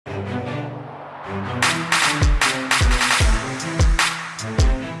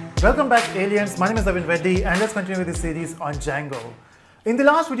Welcome back, aliens. My name is Navin Reddy, and let's continue with this series on Django. In the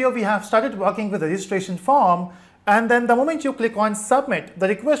last video, we have started working with the registration form, and then the moment you click on submit, the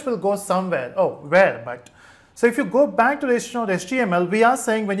request will go somewhere. Oh, where? But so if you go back to registration.html, we are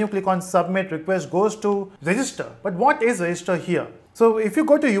saying when you click on submit, request goes to register. But what is register here? So if you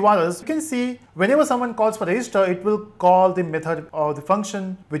go to URLs, you can see whenever someone calls for register, it will call the method or the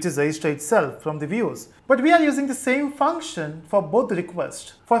function which is register itself from the views. But we are using the same function for both the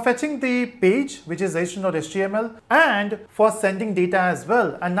requests, for fetching the page which is registration.html and for sending data as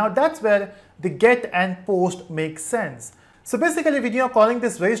well. And now that's where the get and post makes sense. So basically, when you are calling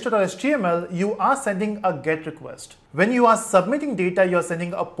this register.html, you are sending a get request. When you are submitting data, you are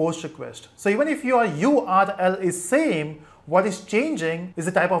sending a post request. So even if your URL is same, what is changing is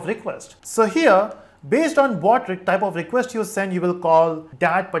the type of request. So here, based on what type of request you send, you will call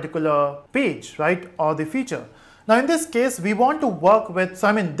that particular page, right? Or the feature. Now in this case, we want to work with,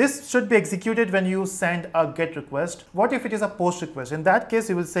 so this should be executed when you send a get request. What if it is a post request? In that case,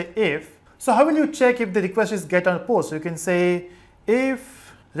 you will say if. So how will you check if the request is get or post? So you can say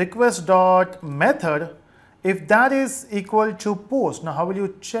if request.method, if that is equal to post. Now how will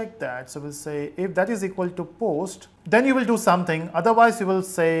you check that? So we'll say if that is equal to post, then you will do something. Otherwise you will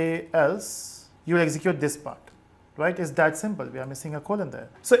say else. You will execute this part, right? It's that simple. We are missing a colon there.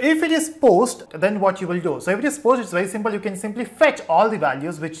 So if it is post, then what you will do? So if it is post, it's very simple. You can simply fetch all the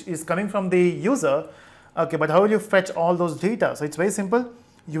values which is coming from the user. Okay, but how will you fetch all those data? So it's very simple.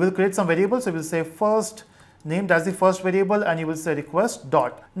 You will create some variables. So you will say first name, that's the first variable, and you will say request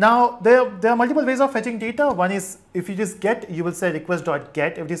dot. Now there are multiple ways of fetching data. One is if it is get, you will say request dot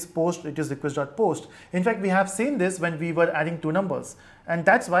get. If it is post, it is request dot post. In fact, we have seen this when we were adding two numbers, and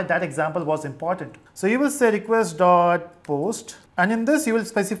that's why that example was important. So you will say request dot post, and in this you will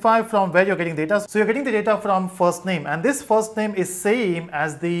specify from where you're getting data. So you're getting the data from first name, and this first name is same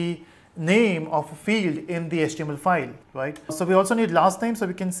as the name of a field in the HTML file, right? So we also need last name, so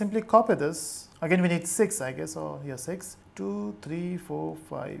we can simply copy this. Again, we need 6, I guess, or here 6, 2, 3, 4,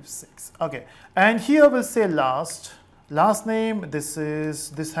 5, 6. Okay, and here we'll say last name. This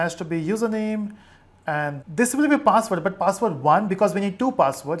has to be username, and this will be password, but password 1 because we need two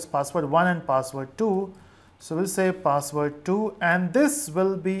passwords, password 1 and password 2. So we'll say password 2, and this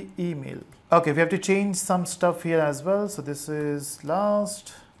will be email. Okay, we have to change some stuff here as well. So this is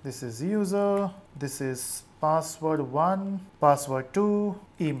last, this is user, this is password 1, password 2,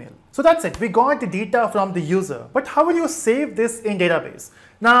 email. So that's it. We got the data from the user. But how will you save this in database?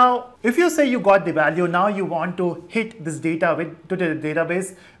 Now, if you say you got the value, now you want to hit this data to the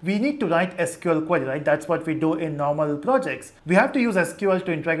database, we need to write SQL query, right? That's what we do in normal projects. We have to use SQL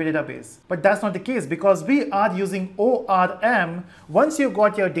to interact with database. But that's not the case because we are using ORM. Once you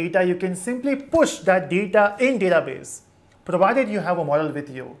got your data, you can simply push that data in database, provided you have a model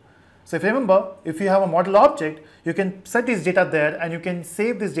with you. So if you remember, if you have a model object, you can set this data there and you can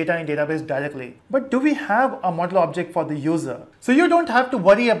save this data in database directly. But do we have a model object for the user? So you don't have to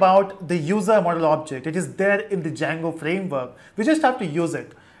worry about the user model object. It is there in the Django framework. We just have to use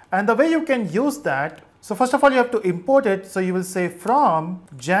it. And the way you can use that, so first of all, you have to import it. So you will say from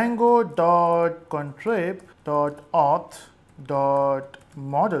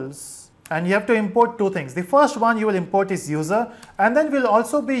django.contrib.auth.models. And you have to import two things. The first one you will import is user, and then we'll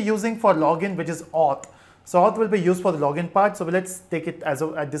also be using for login, which is auth. So auth will be used for the login part. So let's take it as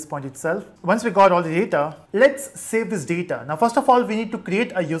at this point itself. Once we got all the data, let's save this data. Now, first of all, we need to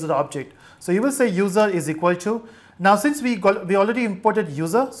create a user object. So you will say user is equal to. Now, since we already imported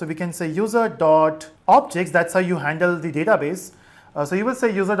user, so we can say user.objects. That's how you handle the database. So you will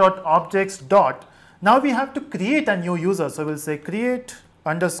say user.objects. Now we have to create a new user. So we'll say create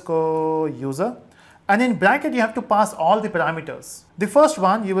 _ user, and in bracket you have to pass all the parameters. The first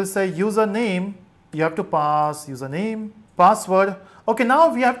one you will say username, you have to pass username, password. Okay, now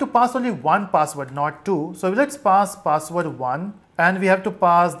we have to pass only one password, not two. So let's pass password 1, and we have to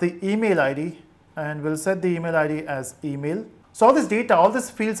pass the email ID, and we'll set the email ID as email. So all this data, all these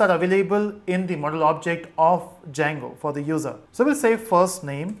fields are available in the model object of Django for the user. So we'll say first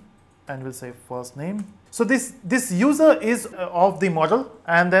name, and we'll say first name. So this user is of the model,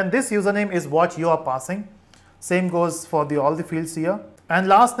 and then this username is what you are passing. Same goes for all the fields here, and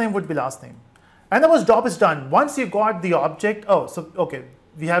last name would be last name. And our job is done. Once you got the object, okay,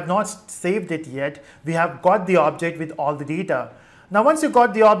 we have not saved it yet. We have got the object with all the data. Now once you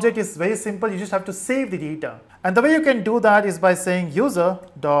got the object, it's very simple. You just have to save the data. And the way you can do that is by saying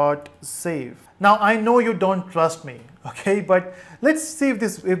user.save. Now I know you don't trust me, okay, but let's see if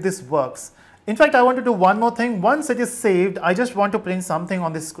this works. In fact, I want to do one more thing. Once it is saved, I just want to print something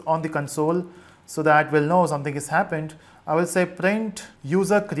on the console. so that we'll know something has happened. I will say print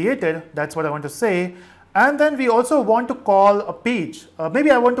user created, that's what I want to say. And then we also want to call a page.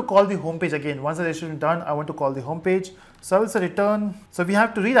 Maybe I want to call the home page again. Once the registration is done, I want to call the home page. So I will say return. So we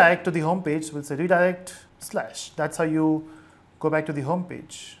have to redirect to the home page. We'll say redirect /. That's how you go back to the home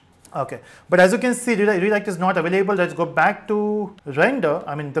page. Okay, but as you can see, redirect is not available. Let's go back to render,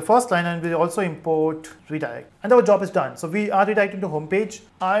 the first line, and we also import redirect. And our job is done. So we are redirecting to home page.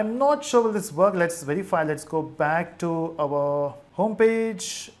 I'm not sure will this work. Let's verify. Let's go back to our home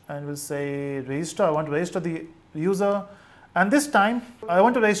page and we'll say register. I want to register the user. And this time I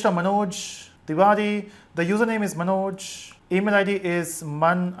want to register Manoj Tiwari. The username is Manoj. Email ID is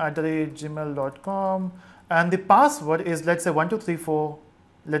man@gmail.com. And the password is, let's say 1234.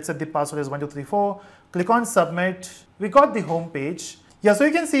 Let's say the password is 1234. Click on submit. We got the home page. Yeah, so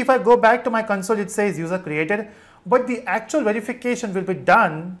you can see if I go back to my console, it says user created, but the actual verification will be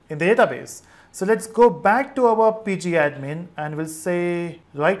done in the database. So let's go back to our PG admin and we'll say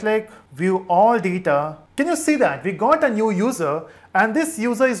right click, view all data. Can you see that? We got a new user and this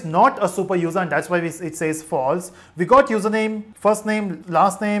user is not a super user and that's why it says false. We got username, first name,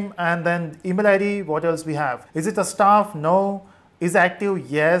 last name, and then email ID. What else we have? Is it a staff? No. Is active?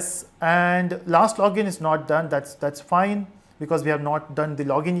 Yes. And last login is not done. That's fine because we have not done the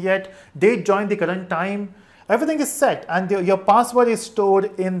login yet. Date joined, the current time. Everything is set and your password is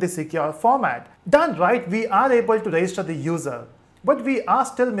stored in the secure format. Done, right? We are able to register the user, but we are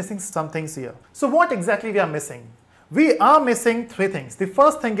still missing some things here. So what exactly we are missing? We are missing three things. The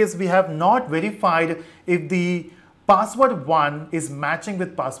first thing is we have not verified if the password 1 is matching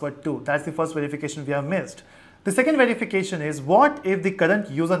with password 2. That's the first verification we have missed. The second verification is what if the current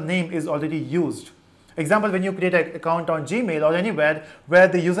username is already used? Example, when you create an account on Gmail or anywhere where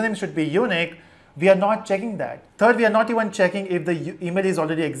the username should be unique, we are not checking that. Third, we are not even checking if the email is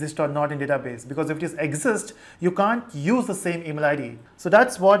already exist or not in database, because if it is exist, you can't use the same email ID. So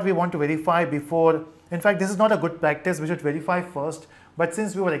that's what we want to verify before. In fact, this is not a good practice. We should verify first. But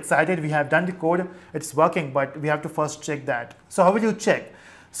since we were excited, we have done the code, it's working, but we have to first check that. So how will you check?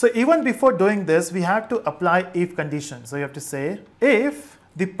 So even before doing this, we have to apply if condition. So you have to say, if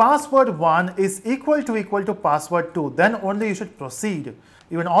the password 1 is equal to password 2, then only you should proceed.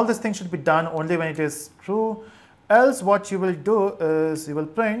 Even all these things should be done only when it is true. Else what you will do is you will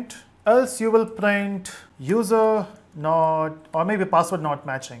print user not, or maybe password not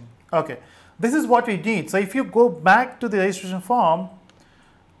matching. Okay, this is what we need. So if you go back to the registration form,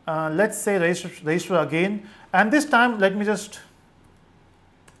 let's say register again, and this time let me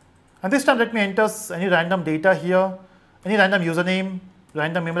enter any random data here, any random username,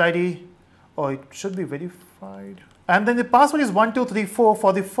 random email ID. Oh, it should be verified. And then the password is 1234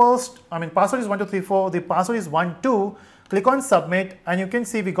 for the first, password is 1234, the password is 12. Click on submit and you can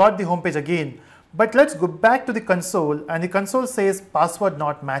see we got the home page again. But let's go back to the console and the console says password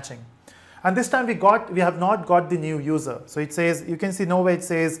not matching. And this time we have not got the new user. So it says, you can see nowhere it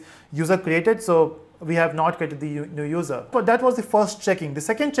says user created. So we have not created the new user. But that was the first checking. The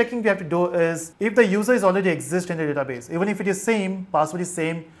second checking we have to do is if the user is already exist in the database, even if it is same, password is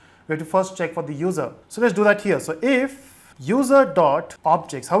same, we have to first check for the user. So let's do that here. So if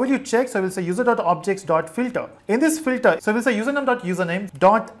user.objects, how will you check? So we'll say user.objects.filter. In this filter, so we'll say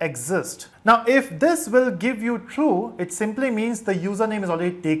username.username.exist. Now, if this will give you true, it simply means the username is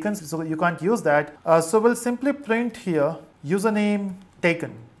already taken, so you can't use that. So we'll simply print here username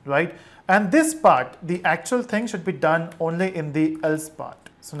taken, right? And this part, the actual thing should be done only in the else part.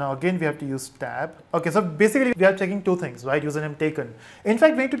 So now again, we have to use tab. Okay, so basically we are checking two things, right? Username taken. In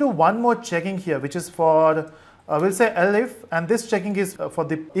fact, we need to do one more checking here, which is for, we'll say elif, and this checking is for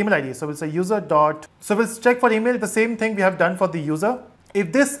the email ID. So we'll say so we'll check for email, the same thing we have done for the user.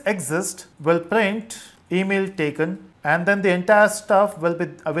 If this exists, we'll print email taken, and then the entire stuff will be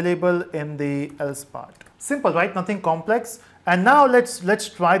available in the else part. Simple, right? Nothing complex. And now let's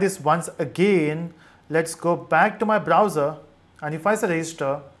try this once again. Let's go back to my browser, and if I say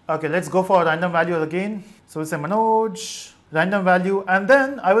register, okay, let's go for a random value again. So we'll say Manoj, random value, and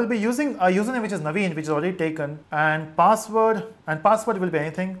then I will be using a username which is Naveen, which is already taken, and password will be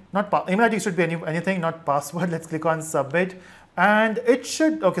anything, email ID should be anything, not password. Let's click on submit. And it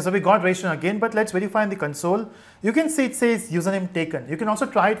should, okay, so we got registration again, but let's verify in the console. You can see it says username taken. You can also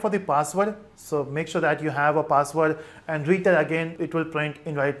try it for the password. So make sure that you have a password and read that again, it will print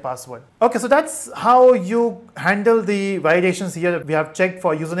invalid password. Okay, so that's how you handle the validations here. We have checked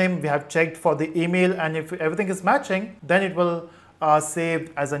for username, we have checked for the email, and if everything is matching, then it will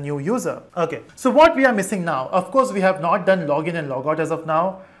saved as a new user. Okay, so what we are missing now? Of course, we have not done login and logout as of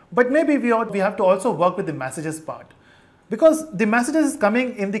now, but maybe we have to also work with the messages part. Because the messages is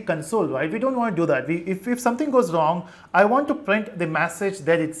coming in the console, right? We don't want to do that. If something goes wrong, I want to print the message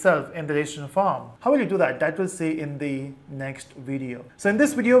there itself in the registration form. How will you do that? That we'll see in the next video. So in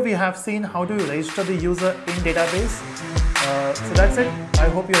this video, we have seen how to register the user in database. So that's it. I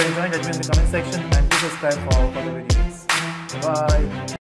hope you're enjoying. Let me know in the comment section and do subscribe for further videos. Bye.